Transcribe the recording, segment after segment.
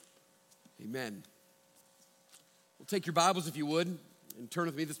Amen. Well, take your Bibles, if you would, and turn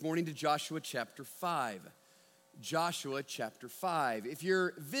with me this morning to Joshua chapter 5. Joshua chapter 5. If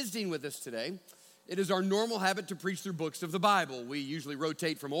you're visiting with us today, it is our normal habit to preach through books of the Bible. We usually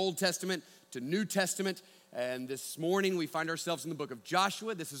rotate from Old Testament to New Testament, and this morning we find ourselves in the book of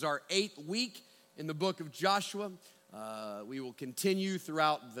Joshua. This is our 8th week in the book of Joshua. We will continue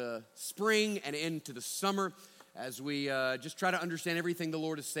throughout the spring and into the summer as we just try to understand everything the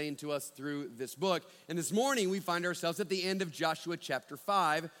Lord is saying to us through this book. And this morning, we find ourselves at the end of Joshua chapter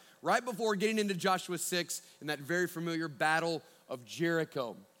 5, right before getting into Joshua 6 in that very familiar battle of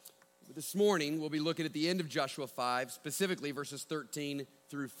Jericho. But this morning, we'll be looking at the end of Joshua 5, specifically verses 13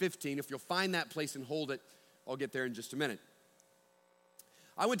 through 15. If you'll find that place and hold it, I'll get there in just a minute.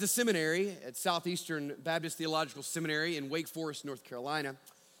 I went to seminary at Southeastern Baptist Theological Seminary in Wake Forest, North Carolina.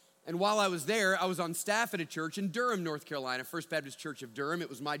 And while I was there, I was on staff at a church in Durham, North Carolina, First Baptist Church of Durham. It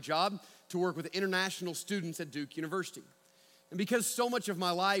was my job to work with international students at Duke University. And because so much of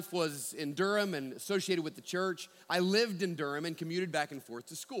my life was in Durham and associated with the church, I lived in Durham and commuted back and forth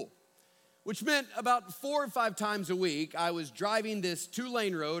to school, which meant about 4 or 5 times a week, I was driving this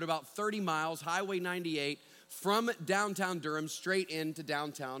 2-lane road, about 30 miles, Highway 98, from downtown Durham straight into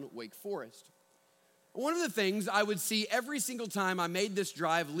downtown Wake Forest. One of the things I would see every single time I made this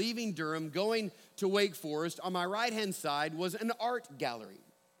drive leaving Durham, going to Wake Forest, on my right-hand side was an art gallery.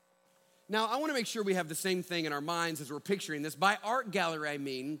 Now, I want to make sure we have the same thing in our minds as we're picturing this. By art gallery, I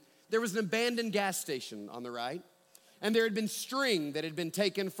mean there was an abandoned gas station on the right, and there had been string that had been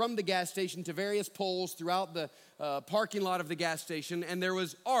taken from the gas station to various poles throughout the parking lot of the gas station, and there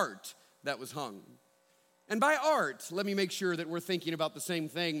was art that was hung. And by art, let me make sure that we're thinking about the same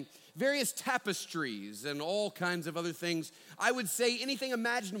thing. Various tapestries and all kinds of other things. I would say anything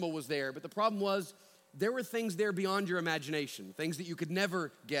imaginable was there, but the problem was there were things there beyond your imagination, things that you could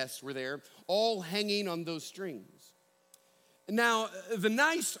never guess were there, all hanging on those strings. Now, the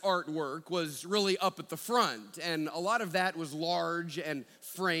nice artwork was really up at the front, and a lot of that was large and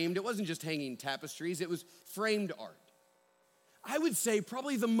framed. It wasn't just hanging tapestries, it was framed art. I would say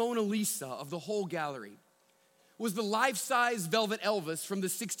probably the Mona Lisa of the whole gallery was the life-size Velvet Elvis from the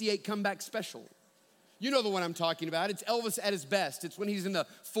 '68 Comeback Special. You know the one I'm talking about. It's Elvis at his best. It's when he's in the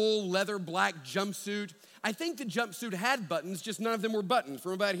full leather black jumpsuit. I think the jumpsuit had buttons, just none of them were buttoned.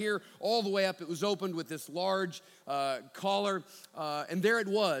 From about here all the way up, it was opened with this large collar, and there it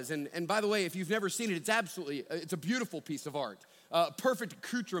was. And by the way, if you've never seen it, it's a beautiful piece of art. Perfect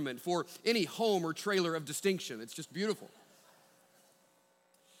accoutrement for any home or trailer of distinction. It's just beautiful.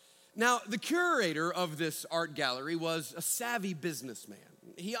 Now, the curator of this art gallery was a savvy businessman.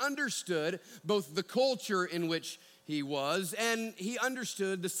 He understood both the culture in which he was, and he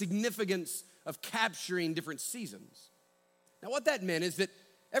understood the significance of capturing different seasons. Now, what that meant is that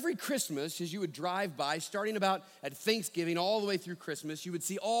every Christmas, as you would drive by, starting about at Thanksgiving all the way through Christmas, you would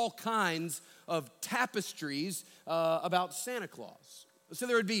see all kinds of tapestries about Santa Claus. So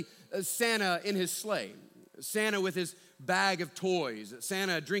there would be Santa in his sleigh, Santa with his bag of toys,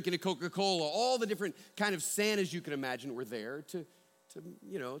 Santa drinking a Coca-Cola, all the different kind of Santas you can imagine were there to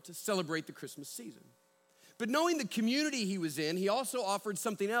celebrate the Christmas season. But knowing the community he was in, he also offered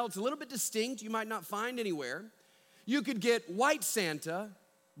something else, a little bit distinct, you might not find anywhere. You could get white Santa,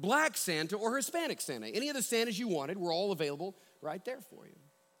 black Santa, or Hispanic Santa. Any of the Santas you wanted were all available right there for you.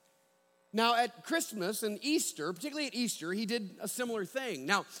 Now, at Christmas and Easter, particularly at Easter, he did a similar thing.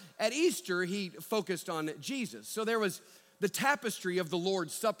 Now, at Easter, he focused on Jesus. So there was the tapestry of the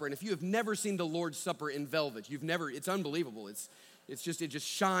Lord's Supper. And if you have never seen the Lord's Supper in velvet, it's unbelievable. It just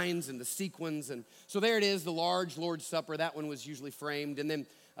shines and the sequins. And so there it is, the large Lord's Supper. That one was usually framed. And then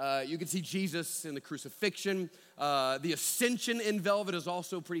you can see Jesus in the crucifixion. The ascension in velvet is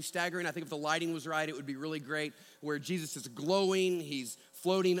also pretty staggering. I think if the lighting was right, it would be really great, where Jesus is glowing. He's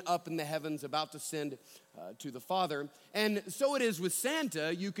floating up in the heavens, about to ascend to the Father. And so it is with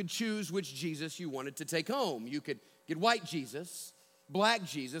Santa. You could choose which Jesus you wanted to take home. You could get white Jesus, black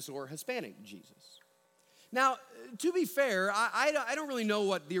Jesus, or Hispanic Jesus. Now, to be fair, I don't really know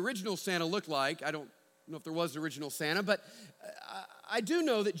what the original Santa looked like. I don't know if there was an original Santa, but I do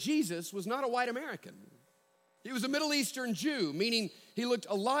know that Jesus was not a white American. He was a Middle Eastern Jew, meaning he looked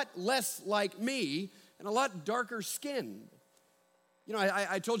a lot less like me and a lot darker skinned. You know,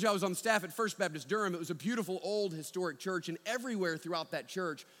 I told you I was on staff at First Baptist Durham. It was a beautiful old historic church, and everywhere throughout that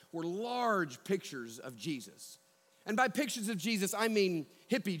church were large pictures of Jesus. And by pictures of Jesus, I mean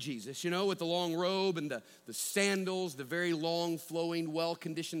hippie Jesus, with the long robe and the sandals, the very long, flowing,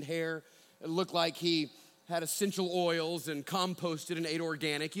 well-conditioned hair. It looked like he had essential oils and composted and ate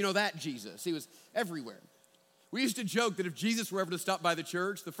organic. That Jesus. He was everywhere. We used to joke that if Jesus were ever to stop by the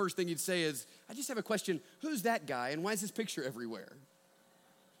church, the first thing he'd say is, I just have a question, who's that guy and why is his picture everywhere?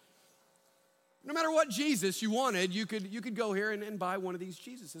 No matter what Jesus you wanted, you could go here and buy one of these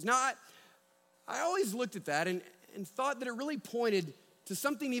Jesuses. Now, I always looked at that and thought that it really pointed to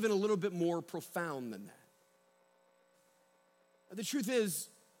something even a little bit more profound than that. The truth is,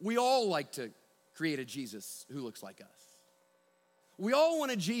 we all like to create a Jesus who looks like us. We all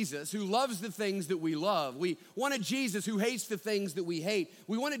want a Jesus who loves the things that we love. We want a Jesus who hates the things that we hate.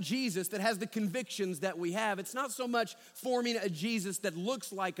 We want a Jesus that has the convictions that we have. It's not so much forming a Jesus that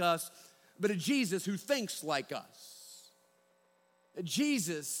looks like us, but a Jesus who thinks like us. A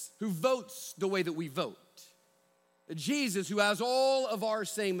Jesus who votes the way that we vote. A Jesus who has all of our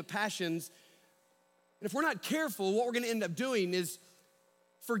same passions. And if we're not careful, what we're going to end up doing is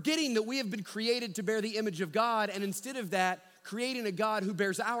forgetting that we have been created to bear the image of God, and instead of that, creating a God who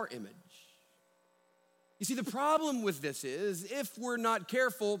bears our image. You see, the problem with this is, if we're not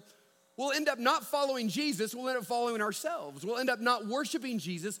careful, we'll end up not following Jesus, we'll end up following ourselves. We'll end up not worshiping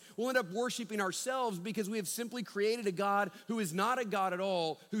Jesus, we'll end up worshiping ourselves because we have simply created a God who is not a God at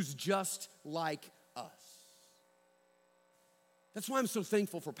all, who's just like us. That's why I'm so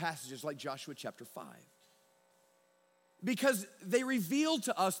thankful for passages like Joshua chapter 5. Because they reveal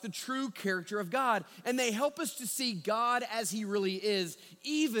to us the true character of God, and they help us to see God as he really is,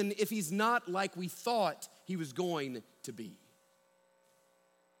 even if he's not like we thought he was going to be.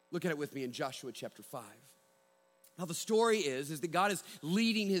 Look at it with me in Joshua chapter 5. Now the story is that God is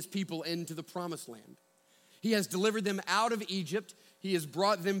leading his people into the promised land. He has delivered them out of Egypt. He has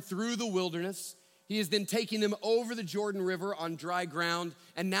brought them through the wilderness. He is then taking them over the Jordan River on dry ground,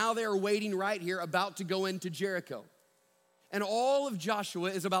 and now they are waiting right here, about to go into Jericho. And all of Joshua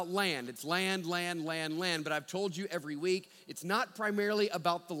is about land. It's land, land, land, land. But I've told you every week, it's not primarily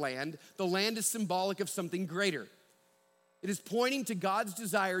about the land. The land is symbolic of something greater. It is pointing to God's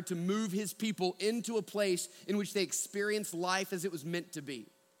desire to move his people into a place in which they experience life as it was meant to be.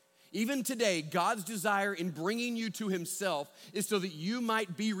 Even today, God's desire in bringing you to himself is so that you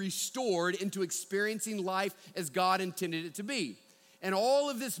might be restored into experiencing life as God intended it to be. And all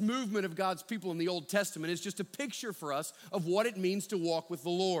of this movement of God's people in the Old Testament is just a picture for us of what it means to walk with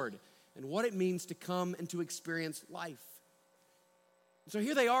the Lord and what it means to come and to experience life. So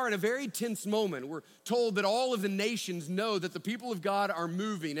here they are in a very tense moment. We're told that all of the nations know that the people of God are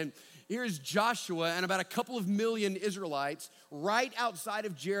moving. And here's Joshua and about a couple of million Israelites right outside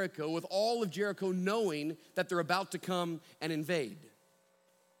of Jericho, with all of Jericho knowing that they're about to come and invade.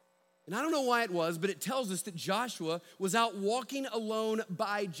 And I don't know why it was, but it tells us that Joshua was out walking alone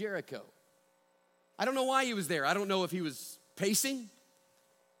by Jericho. I don't know why he was there. I don't know if he was pacing.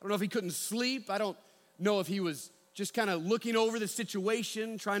 I don't know if he couldn't sleep. I don't know if he was just kind of looking over the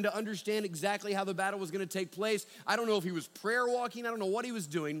situation, trying to understand exactly how the battle was going to take place. I don't know if he was prayer walking. I don't know what he was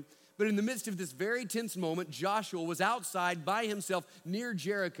doing. But in the midst of this very tense moment, Joshua was outside by himself near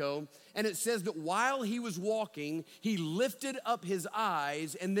Jericho. And it says that while he was walking, he lifted up his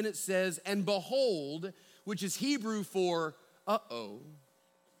eyes. And then it says, and behold, which is Hebrew for uh-oh.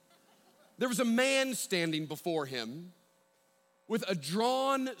 There was a man standing before him with a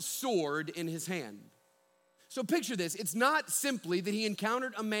drawn sword in his hand. So picture this. It's not simply that he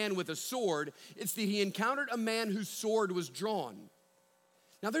encountered a man with a sword. It's that he encountered a man whose sword was drawn.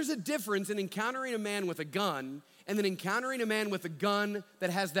 Now, there's a difference in encountering a man with a gun and then encountering a man with a gun that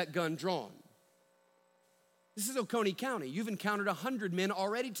has that gun drawn. This is Oconee County. You've encountered 100 men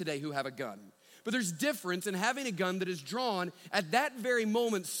already today who have a gun. But there's difference in having a gun that is drawn. At that very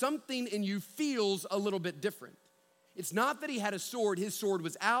moment, something in you feels a little bit different. It's not that he had a sword. His sword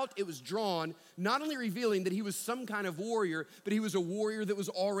was out. It was drawn, not only revealing that he was some kind of warrior, but he was a warrior that was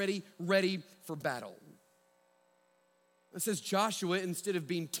already ready for battle. It says Joshua, instead of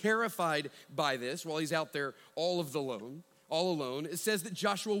being terrified by this while he's out there all alone, it says that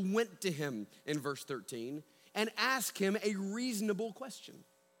Joshua went to him in verse 13 and asked him a reasonable question.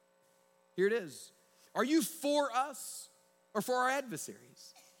 Here it is. Are you for us or for our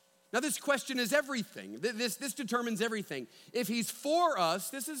adversaries? Now this question is everything. This determines everything. If he's for us,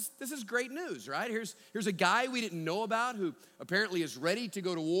 this is great news, right? Here's a guy we didn't know about who apparently is ready to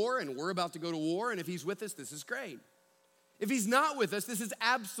go to war, and we're about to go to war, and if he's with us, this is great. If he's not with us, this is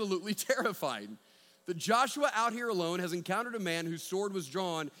absolutely terrifying. That Joshua out here alone has encountered a man whose sword was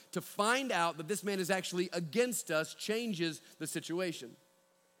drawn. To find out that this man is actually against us changes the situation.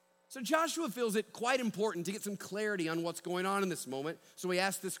 So Joshua feels it quite important to get some clarity on what's going on in this moment. So he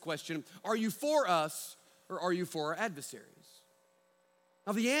asks this question, are you for us or are you for our adversaries?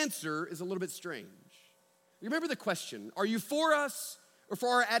 Now the answer is a little bit strange. You remember the question, are you for us or for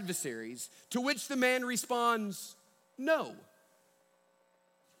our adversaries? To which the man responds, no.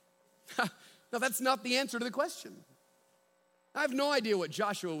 Now, that's not the answer to the question. I have no idea what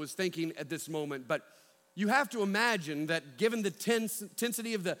Joshua was thinking at this moment, but you have to imagine that given the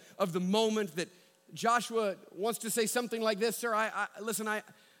tensity of the moment, that Joshua wants to say something like this: sir, listen, I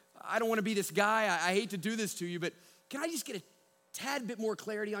don't want to be this guy. I hate to do this to you, but can I just get a tad bit more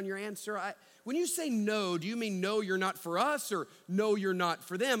clarity on your answer? When you say no, do you mean no, you're not for us, or no, you're not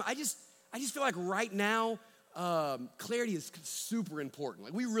for them? I just feel like right now, clarity is super important.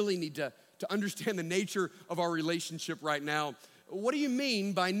 Like, we really need to understand the nature of our relationship right now. What do you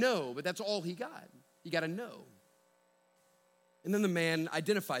mean by no? But that's all he got. He got a no. And then the man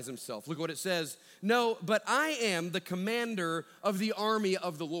identifies himself. Look what it says. No, but I am the commander of the army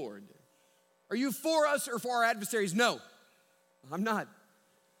of the Lord. Are you for us or for our adversaries? No, I'm not.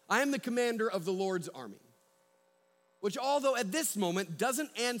 I am the commander of the Lord's army. Which, although at this moment doesn't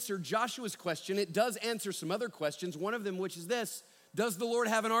answer Joshua's question, it does answer some other questions. One of them, which is this: does the Lord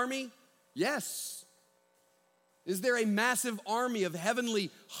have an army? Yes. Is there a massive army of heavenly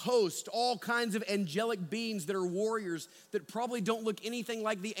hosts, all kinds of angelic beings that are warriors that probably don't look anything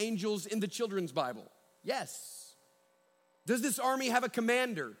like the angels in the children's Bible? Yes. Does this army have a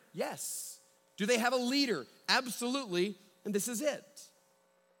commander? Yes. Do they have a leader? Absolutely. And this is it.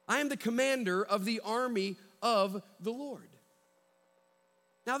 I am the commander of the army of the Lord.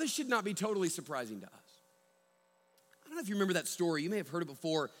 Now, this should not be totally surprising to us. I don't know if you remember that story. You may have heard it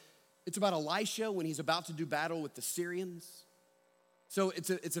before. It's about Elisha when he's about to do battle with the Syrians. So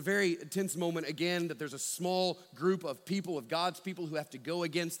it's a very tense moment again, that there's a small group of people, of God's people, who have to go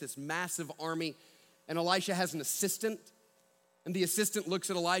against this massive army. And Elisha has an assistant. And the assistant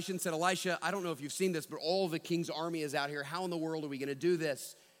looks at Elisha and said, Elisha, I don't know if you've seen this, but all the king's army is out here. How in the world are we going to do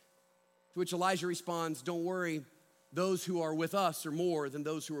this? To which Elijah responds, don't worry, those who are with us are more than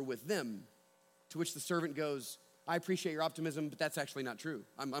those who are with them. To which the servant goes, I appreciate your optimism, but that's actually not true.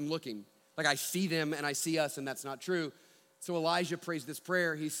 I'm looking. Like, I see them and I see us, and that's not true. So Elijah prays this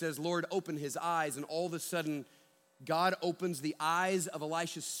prayer. He says, Lord, open his eyes. And all of a sudden, God opens the eyes of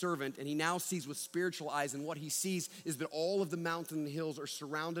Elisha's servant, and he now sees with spiritual eyes. And what he sees is that all of the mountains and hills are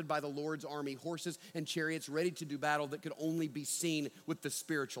surrounded by the Lord's army, horses and chariots ready to do battle that could only be seen with the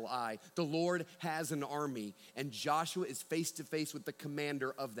spiritual eye. The Lord has an army, and Joshua is face to face with the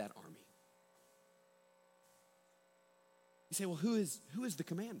commander of that army. You say, well, who is the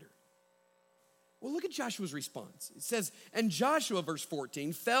commander? Well, look at Joshua's response. It says, and Joshua, verse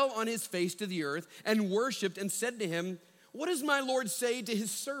 14, fell on his face to the earth and worshiped and said to him, what does my Lord say to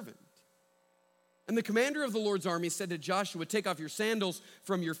his servant? And the commander of the Lord's army said to Joshua, take off your sandals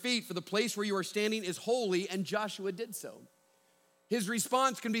from your feet, for the place where you are standing is holy. And Joshua did so. His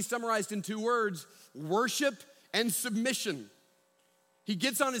response can be summarized in two words: worship and submission. He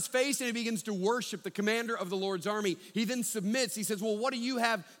gets on his face and he begins to worship the commander of the Lord's army. He then submits. He says, well, what do you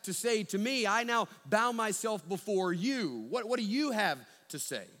have to say to me? I now bow myself before you. What do you have to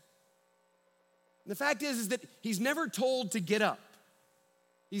say? And the fact is that he's never told to get up.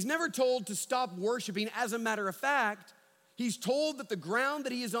 He's never told to stop worshiping. As a matter of fact, he's told that the ground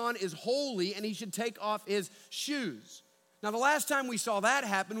that he is on is holy and he should take off his shoes. Now, the last time we saw that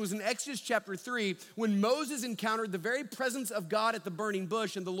happen was in Exodus chapter 3, when Moses encountered the very presence of God at the burning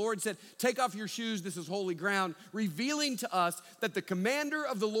bush, and the Lord said, take off your shoes, this is holy ground, revealing to us that the commander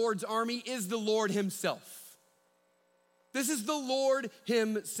of the Lord's army is the Lord himself. This is the Lord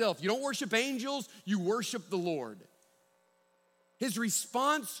himself. You don't worship angels, you worship the Lord. His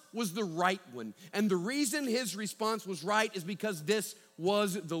response was the right one, and the reason his response was right is because this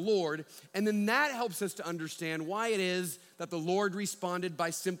was the Lord. And then that helps us to understand why it is that the Lord responded by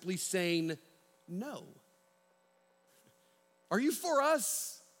simply saying no. Are you for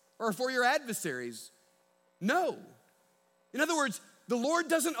us or for your adversaries? No. In other words, the Lord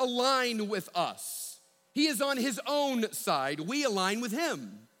doesn't align with us. He is on his own side. We align with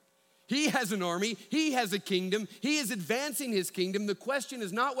him. He has an army. He has a kingdom. He is advancing his kingdom. The question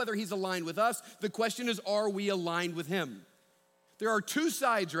is not whether he's aligned with us. The question is, are we aligned with him? There are two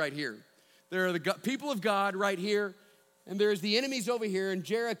sides right here. There are the people of God right here, and there's the enemies over here in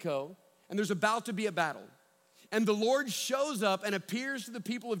Jericho, and there's about to be a battle. And the Lord shows up and appears to the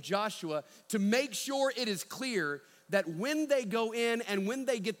people of Joshua to make sure it is clear that when they go in and when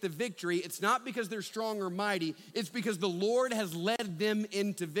they get the victory, it's not because they're strong or mighty, it's because the Lord has led them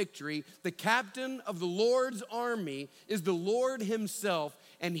into victory. The captain of the Lord's army is the Lord himself,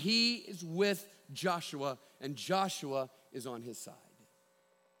 and he is with Joshua, and Joshua is on his side.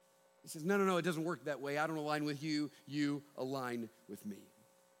 He says, no, it doesn't work that way. I don't align with you. You align with me.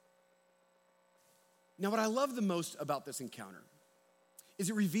 Now, what I love the most about this encounter is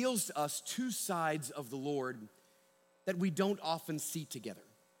it reveals to us two sides of the Lord that we don't often see together.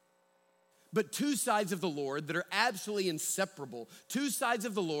 But two sides of the Lord that are absolutely inseparable. Two sides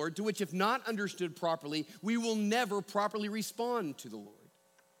of the Lord to which, if not understood properly, we will never properly respond to the Lord.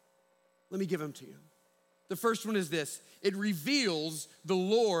 Let me give them to you. The first one is this. It reveals the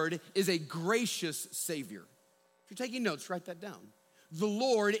Lord is a gracious Savior. If you're taking notes, write that down. The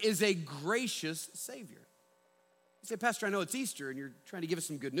Lord is a gracious Savior. You say, Pastor, I know it's Easter and you're trying to give us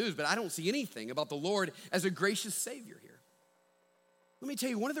some good news, but I don't see anything about the Lord as a gracious Savior here. Let me tell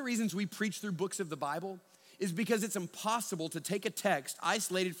you, one of the reasons we preach through books of the Bible is because it's impossible to take a text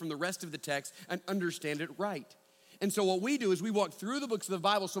isolated from the rest of the text and understand it right. And so what we do is we walk through the books of the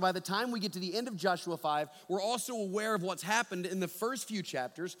Bible, so by the time we get to the end of Joshua 5, we're also aware of what's happened in the first few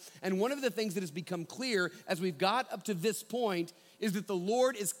chapters. And one of the things that has become clear as we've got up to this point is that the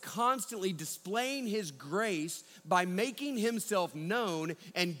Lord is constantly displaying his grace by making himself known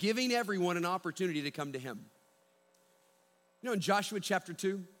and giving everyone an opportunity to come to him. You know, in Joshua chapter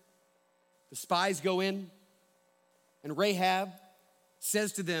 2, the spies go in, and Rahab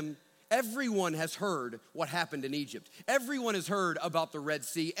says to them, everyone has heard what happened in Egypt. Everyone has heard about the Red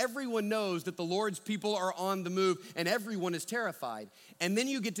Sea. Everyone knows that the Lord's people are on the move, and everyone is terrified. And then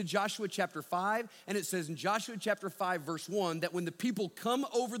you get to Joshua chapter 5, and it says in Joshua chapter 5, verse 1, that when the people come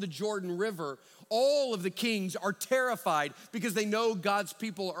over the Jordan River, all of the kings are terrified because they know God's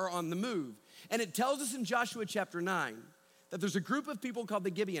people are on the move. And it tells us in Joshua chapter 9, that there's a group of people called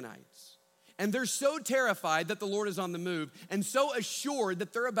the Gibeonites. And they're so terrified that the Lord is on the move and so assured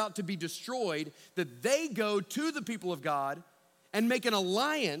that they're about to be destroyed that they go to the people of God and make an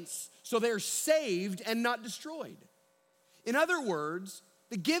alliance so they're saved and not destroyed. In other words,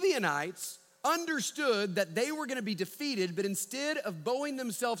 the Gibeonites understood that they were going to be defeated, but instead of bowing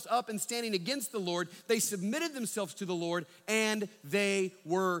themselves up and standing against the Lord, they submitted themselves to the Lord and they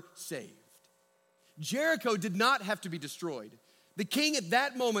were saved. Jericho did not have to be destroyed. The king at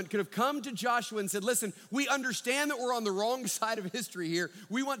that moment could have come to Joshua and said, listen, we understand that we're on the wrong side of history here.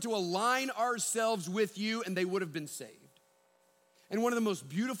 We want to align ourselves with you, and they would have been saved. And one of the most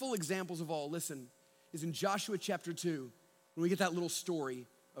beautiful examples of all, listen, is in Joshua chapter 2, when we get that little story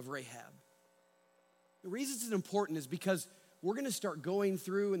of Rahab. The reason it's important is because we're going to start going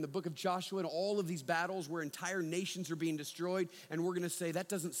through in the book of Joshua and all of these battles where entire nations are being destroyed, and we're going to say, that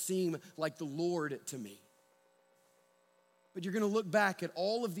doesn't seem like the Lord to me. But you're going to look back at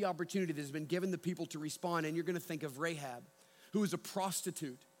all of the opportunity that has been given the people to respond, and you're going to think of Rahab, who was a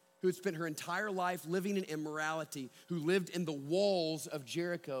prostitute, who had spent her entire life living in immorality, who lived in the walls of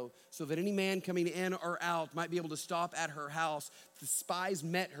Jericho so that any man coming in or out might be able to stop at her house. The spies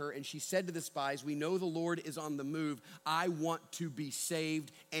met her, and she said to the spies, we know the Lord is on the move. I want to be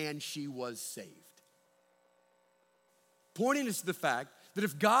saved, and she was saved. Pointing us to the fact that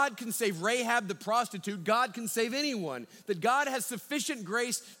if God can save Rahab the prostitute, God can save anyone. That God has sufficient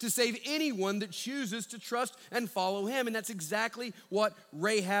grace to save anyone that chooses to trust and follow him. And that's exactly what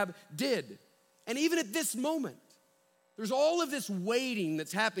Rahab did. And even at this moment, there's all of this waiting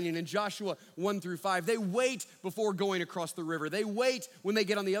that's happening in Joshua 1 through 5. They wait before going across the river. They wait when they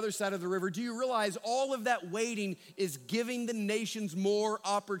get on the other side of the river. Do you realize all of that waiting is giving the nations more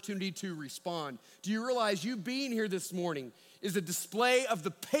opportunity to respond? Do you realize you being here this morning is a display of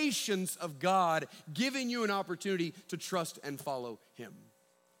the patience of God giving you an opportunity to trust and follow him?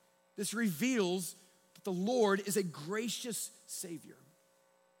 This reveals that the Lord is a gracious Savior.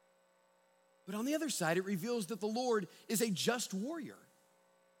 But on the other side, it reveals that the Lord is a just warrior.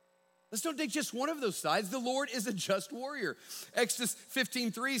 Let's don't take just one of those sides. The Lord is a just warrior. Exodus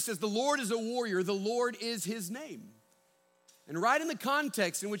 15:3 says, the Lord is a warrior, the Lord is his name. And right in the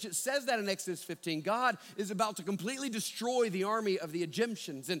context in which it says that in Exodus 15, God is about to completely destroy the army of the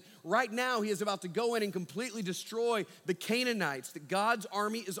Egyptians. And right now, he is about to go in and completely destroy the Canaanites, that God's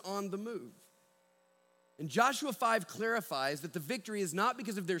army is on the move. And Joshua 5 clarifies that the victory is not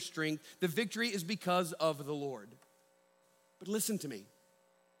because of their strength, the victory is because of the Lord. But listen to me.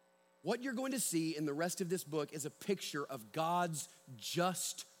 What you're going to see in the rest of this book is a picture of God's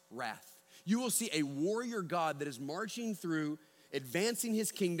just wrath. You will see a warrior God that is marching through, advancing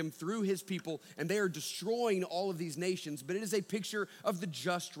his kingdom through his people, and they are destroying all of these nations, but it is a picture of the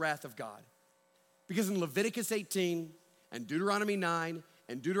just wrath of God. Because in Leviticus 18 and Deuteronomy 9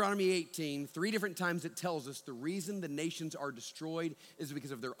 and Deuteronomy 18, 3 different times it tells us the reason the nations are destroyed is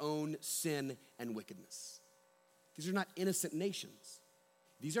because of their own sin and wickedness. These are not innocent nations.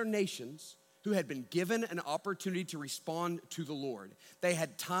 These are nations who had been given an opportunity to respond to the Lord. They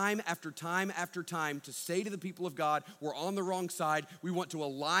had time after time after time to say to the people of God, we're on the wrong side, we want to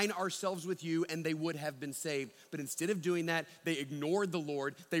align ourselves with you, and they would have been saved. But instead of doing that, they ignored the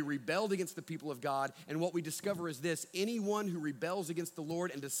Lord, they rebelled against the people of God, and what we discover is this: anyone who rebels against the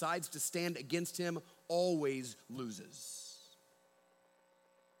Lord and decides to stand against him always loses.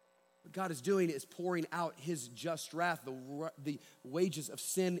 What God is doing is pouring out his just wrath. The wages of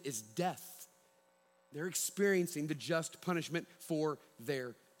sin is death. They're experiencing the just punishment for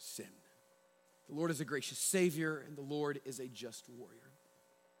their sin. The Lord is a gracious Savior, and the Lord is a just warrior.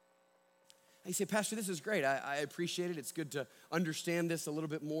 And you say, Pastor, this is great. I appreciate it. It's good to understand this a little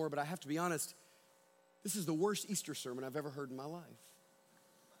bit more, but I have to be honest, this is the worst Easter sermon I've ever heard in my life.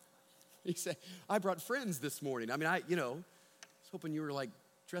 You say, I brought friends this morning. I mean, I was hoping you were like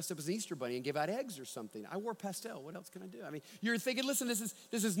dressed up as an Easter bunny and gave out eggs or something. I wore pastel. What else can I do? I mean, you're thinking, listen, this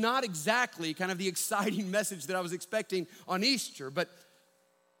is not exactly kind of the exciting message that I was expecting on Easter, but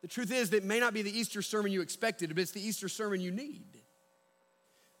the truth is that it may not be the Easter sermon you expected, but it's the Easter sermon you need.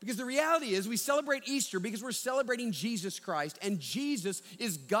 Because the reality is we celebrate Easter because we're celebrating Jesus Christ, and Jesus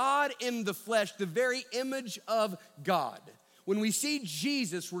is God in the flesh, the very image of God. When we see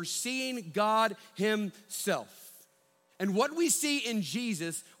Jesus, we're seeing God himself. And what we see in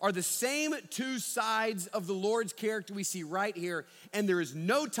Jesus are the same two sides of the Lord's character we see right here. And there is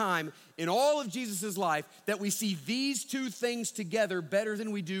no time in all of Jesus' life that we see these two things together better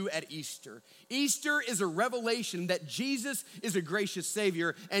than we do at Easter. Easter is a revelation that Jesus is a gracious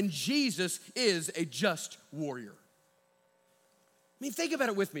Savior and Jesus is a just warrior. I mean, think about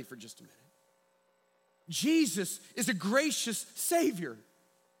it with me for just a minute. Jesus is a gracious Savior.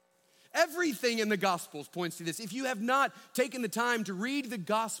 Everything in the Gospels points to this. If you have not taken the time to read the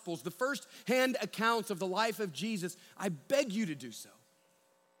Gospels, the first-hand accounts of the life of Jesus, I beg you to do so.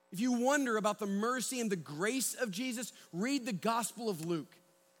 If you wonder about the mercy and the grace of Jesus, read the Gospel of Luke.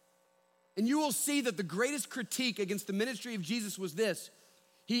 And you will see that the greatest critique against the ministry of Jesus was this: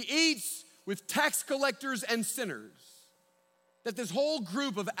 he eats with tax collectors and sinners. That this whole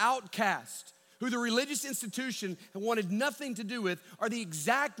group of outcasts who the religious institution wanted nothing to do with are the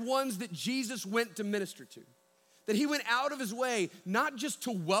exact ones that Jesus went to minister to. That he went out of his way not just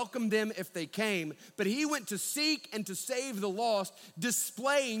to welcome them if they came, but he went to seek and to save the lost,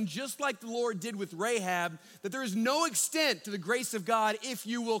 displaying, just like the Lord did with Rahab, that there is no extent to the grace of God if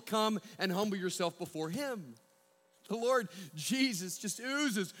you will come and humble yourself before him. The Lord Jesus just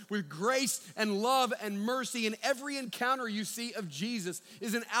oozes with grace and love and mercy, and every encounter you see of Jesus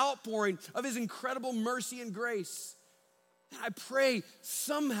is an outpouring of his incredible mercy and grace. And I pray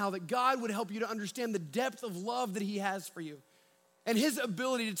somehow that God would help you to understand the depth of love that he has for you and his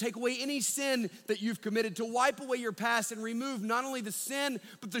ability to take away any sin that you've committed, to wipe away your past and remove not only the sin,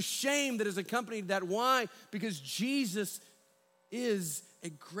 but the shame that has accompanied that. Why? Because Jesus is a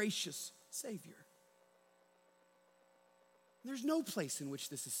gracious Savior. There's no place in which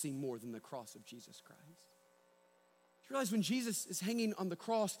this is seen more than the cross of Jesus Christ. You realize when Jesus is hanging on the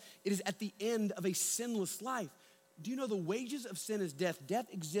cross, it is at the end of a sinless life. Do you know the wages of sin is death? Death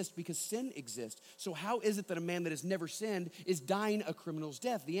exists because sin exists. So how is it that a man that has never sinned is dying a criminal's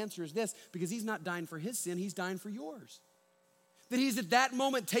death? The answer is this: because he's not dying for his sin, he's dying for yours. That he's at that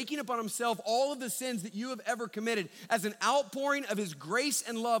moment taking upon himself all of the sins that you have ever committed. As an outpouring of his grace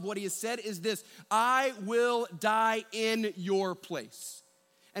and love, what he has said is this: I will die in your place.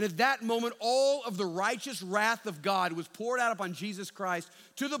 And at that moment, all of the righteous wrath of God was poured out upon Jesus Christ,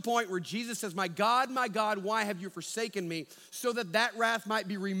 to the point where Jesus says, my God, why have you forsaken me? So that that wrath might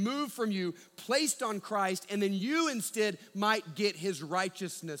be removed from you, placed on Christ, and then you instead might get his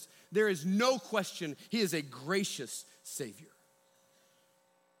righteousness. There is no question he is a gracious Savior.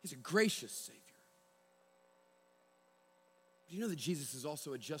 He's a gracious Savior. Do you know that Jesus is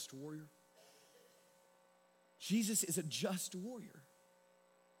also a just warrior? Jesus is a just warrior.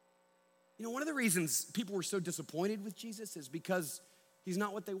 You know, one of the reasons people were so disappointed with Jesus is because he's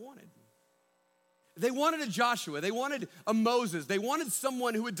not what they wanted. They wanted a Joshua, they wanted a Moses, they wanted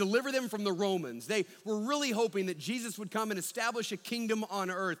someone who would deliver them from the Romans. They were really hoping that Jesus would come and establish a kingdom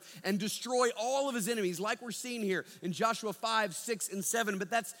on earth and destroy all of his enemies, like we're seeing here in Joshua 5, 6, and 7. But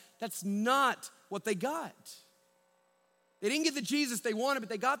that's not what they got. They didn't get the Jesus they wanted, but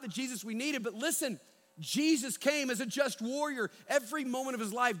they got the Jesus we needed. But listen, Jesus came as a just warrior. Every moment of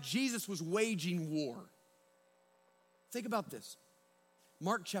his life, Jesus was waging war. Think about this.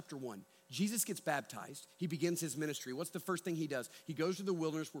 Mark chapter 1. Jesus gets baptized. He begins his ministry. What's the first thing he does? He goes to the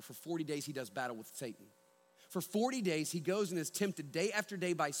wilderness where for 40 days he does battle with Satan. For 40 days, he goes and is tempted day after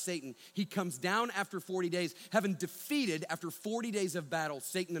day by Satan. He comes down after 40 days, having defeated, after 40 days of battle,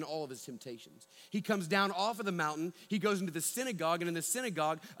 Satan and all of his temptations. He comes down off of the mountain. He goes into the synagogue, and in the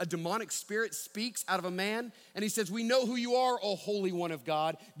synagogue, a demonic spirit speaks out of a man, and he says, "We know who you are, O Holy One of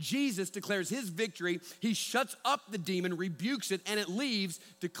God." Jesus declares his victory. He shuts up the demon, rebukes it, and it leaves,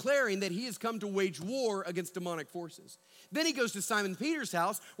 declaring that he has come to wage war against demonic forces. Then he goes to Simon Peter's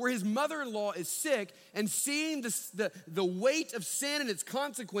house, where his mother-in-law is sick, and seeing the weight of sin and its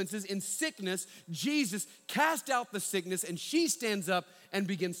consequences in sickness, Jesus cast out the sickness, and she stands up and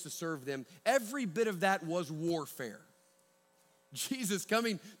begins to serve them. Every bit of that was warfare. Jesus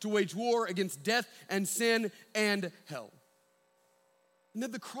coming to wage war against death and sin and hell. And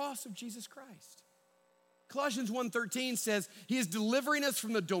then the cross of Jesus Christ. Colossians 1:13 says, he is delivering us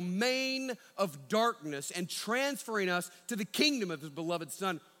from the domain of darkness and transferring us to the kingdom of his beloved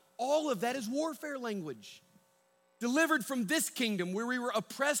Son. All of that is warfare language. Delivered from this kingdom where we were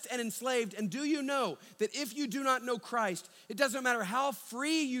oppressed and enslaved. And do you know that if you do not know Christ, it doesn't matter how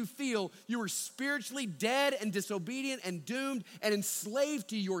free you feel, you are spiritually dead and disobedient and doomed and enslaved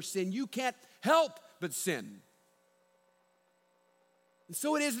to your sin. You can't help but sin. And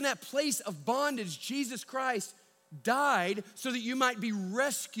so it is in that place of bondage, Jesus Christ died so that you might be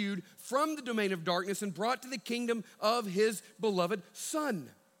rescued from the domain of darkness and brought to the kingdom of his beloved Son.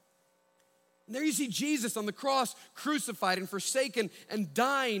 And there you see Jesus on the cross, crucified and forsaken and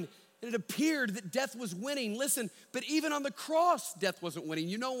dying. And it appeared that death was winning. Listen, but even on the cross, death wasn't winning.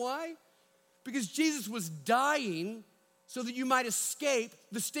 You know why? Because Jesus was dying so that you might escape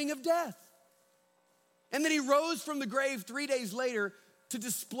the sting of death. And then he rose from the grave 3 days later to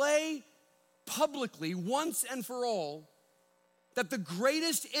display publicly, once and for all, that the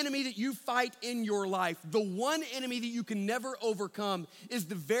greatest enemy that you fight in your life, the one enemy that you can never overcome, is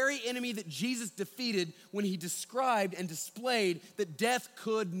the very enemy that Jesus defeated when he described and displayed that death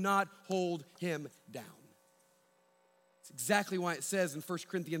could not hold him down. It's exactly why it says in 1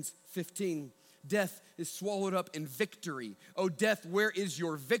 Corinthians 15, death is swallowed up in victory. O death, where is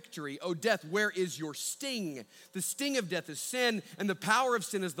your victory? O death, where is your sting? The sting of death is sin, and the power of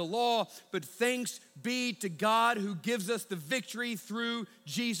sin is the law. But thanks be to God who gives us the victory through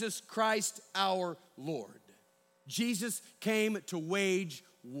Jesus Christ our Lord. Jesus came to wage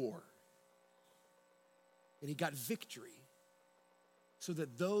war. And he got victory so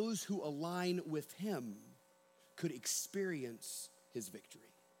that those who align with him could experience his victory.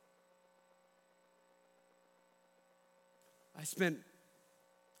 I spent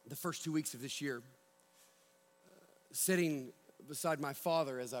the first 2 weeks of this year sitting beside my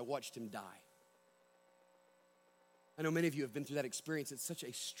father as I watched him die. I know many of you have been through that experience. It's such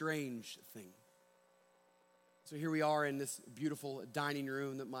a strange thing. So here we are in this beautiful dining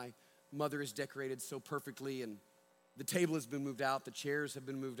room that my mother has decorated so perfectly, and the table has been moved out, the chairs have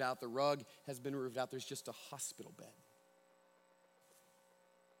been moved out, the rug has been moved out. There's just a hospital bed.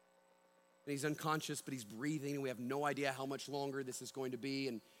 And he's unconscious, but he's breathing, and we have no idea how much longer this is going to be.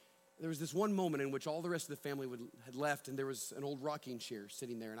 And there was this one moment in which all the rest of the family had left, and there was an old rocking chair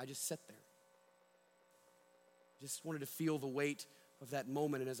sitting there, and I just sat there. Just wanted to feel the weight of that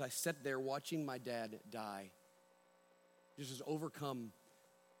moment. And as I sat there watching my dad die, I just was overcome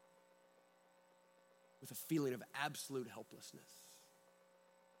with a feeling of absolute helplessness.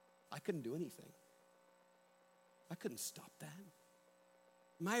 I couldn't do anything. I couldn't stop that.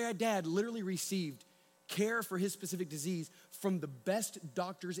 My dad literally received care for his specific disease from the best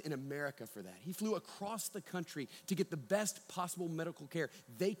doctors in America for that. He flew across the country to get the best possible medical care.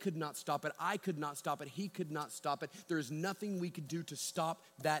 They could not stop it. I could not stop it. He could not stop it. There is nothing we could do to stop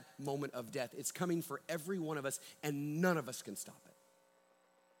that moment of death. It's coming for every one of us, and none of us can stop it.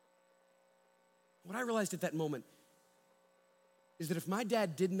 What I realized at that moment is that if my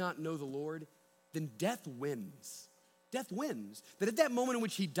dad did not know the Lord, then death wins. Death wins. That at that moment in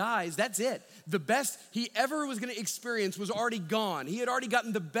which he dies, that's it. The best he ever was going to experience was already gone. He had already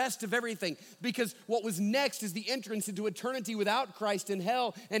gotten the best of everything, because what was next is the entrance into eternity without Christ in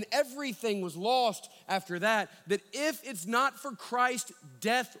hell, and everything was lost after that. That if it's not for Christ,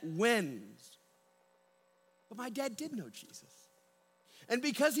 death wins. But my dad did know Jesus. And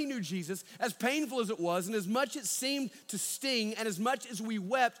because he knew Jesus, as painful as it was, and as much it seemed to sting, and as much as we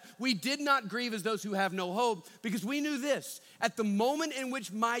wept, we did not grieve as those who have no hope, because we knew this: at the moment in which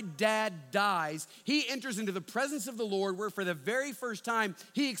my dad dies, he enters into the presence of the Lord, where for the very first time,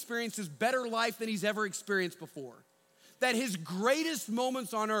 he experiences better life than he's ever experienced before. that his greatest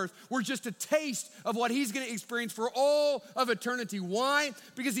moments on earth were just a taste of what he's going to experience for all of eternity. Why?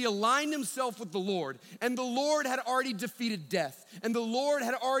 Because he aligned himself with the Lord, and the Lord had already defeated death, and the Lord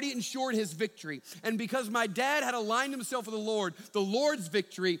had already ensured his victory. And because my dad had aligned himself with the Lord's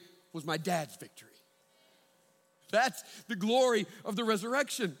victory was my dad's victory. That's the glory of the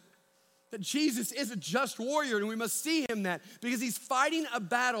resurrection. That Jesus is a just warrior, and we must see him that because he's fighting a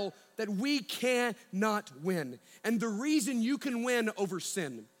battle that we cannot win. And the reason you can win over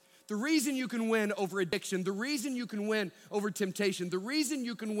sin, the reason you can win over addiction, the reason you can win over temptation, the reason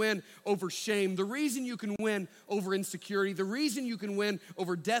you can win over shame, the reason you can win over insecurity, the reason you can win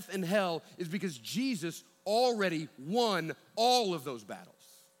over death and hell is because Jesus already won all of those battles.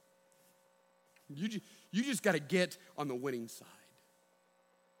 You just got to get on the winning side.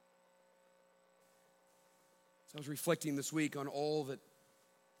 So I was reflecting this week on all that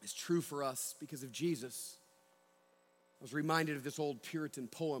is true for us because of Jesus. I was reminded of this old Puritan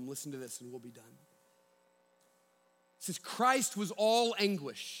poem. Listen to this and we'll be done. It says, Christ was all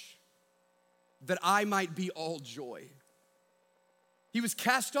anguish that I might be all joy. He was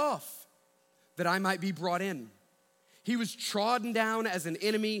cast off that I might be brought in. He was trodden down as an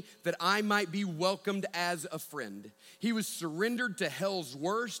enemy that I might be welcomed as a friend. He was surrendered to hell's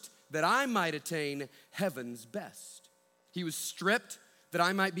worst that I might attain heaven's best. He was stripped that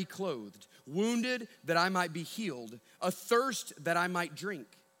I might be clothed, wounded that I might be healed, athirst that I might drink.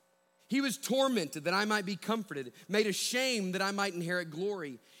 He was tormented that I might be comforted, made ashamed that I might inherit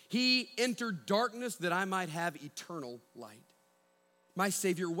glory. He entered darkness that I might have eternal light. My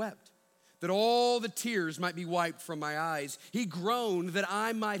Savior wept that all the tears might be wiped from my eyes. He groaned that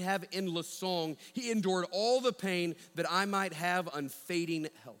I might have endless song. He endured all the pain that I might have unfading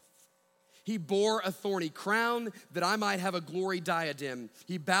health. He bore a thorny crown that I might have a glory diadem.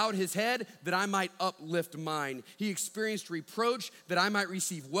 He bowed his head that I might uplift mine. He experienced reproach that I might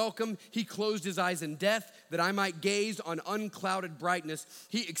receive welcome. He closed his eyes in death that I might gaze on unclouded brightness.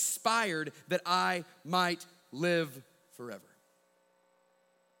 He expired that I might live forever.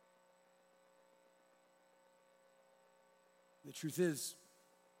 The truth is,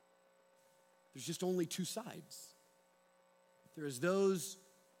 there's just only two sides. There is those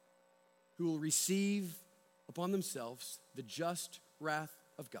who will receive upon themselves the just wrath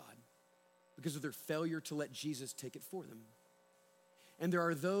of God because of their failure to let Jesus take it for them. And there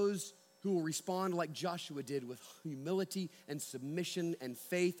are those who will respond like Joshua did with humility and submission and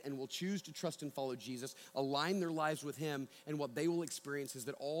faith and will choose to trust and follow Jesus, align their lives with him, and what they will experience is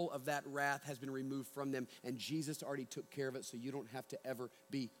that all of that wrath has been removed from them and Jesus already took care of it so you don't have to ever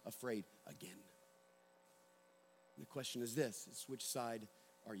be afraid again. And the question is this, is which side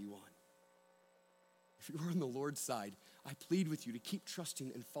are you on? If you're on the Lord's side, I plead with you to keep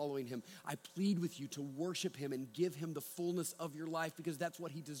trusting and following him. I plead with you to worship him and give him the fullness of your life because that's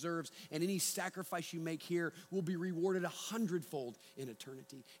what he deserves. And any sacrifice you make here will be rewarded 100-fold in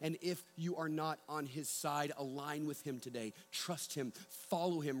eternity. And if you are not on his side, align with him today. Trust him,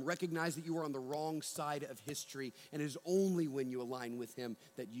 follow him, recognize that you are on the wrong side of history. And it is only when you align with him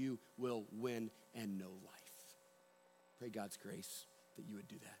that you will win and know life. Pray God's grace that you would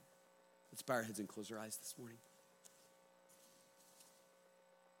do that. Let's bow our heads and close our eyes this morning.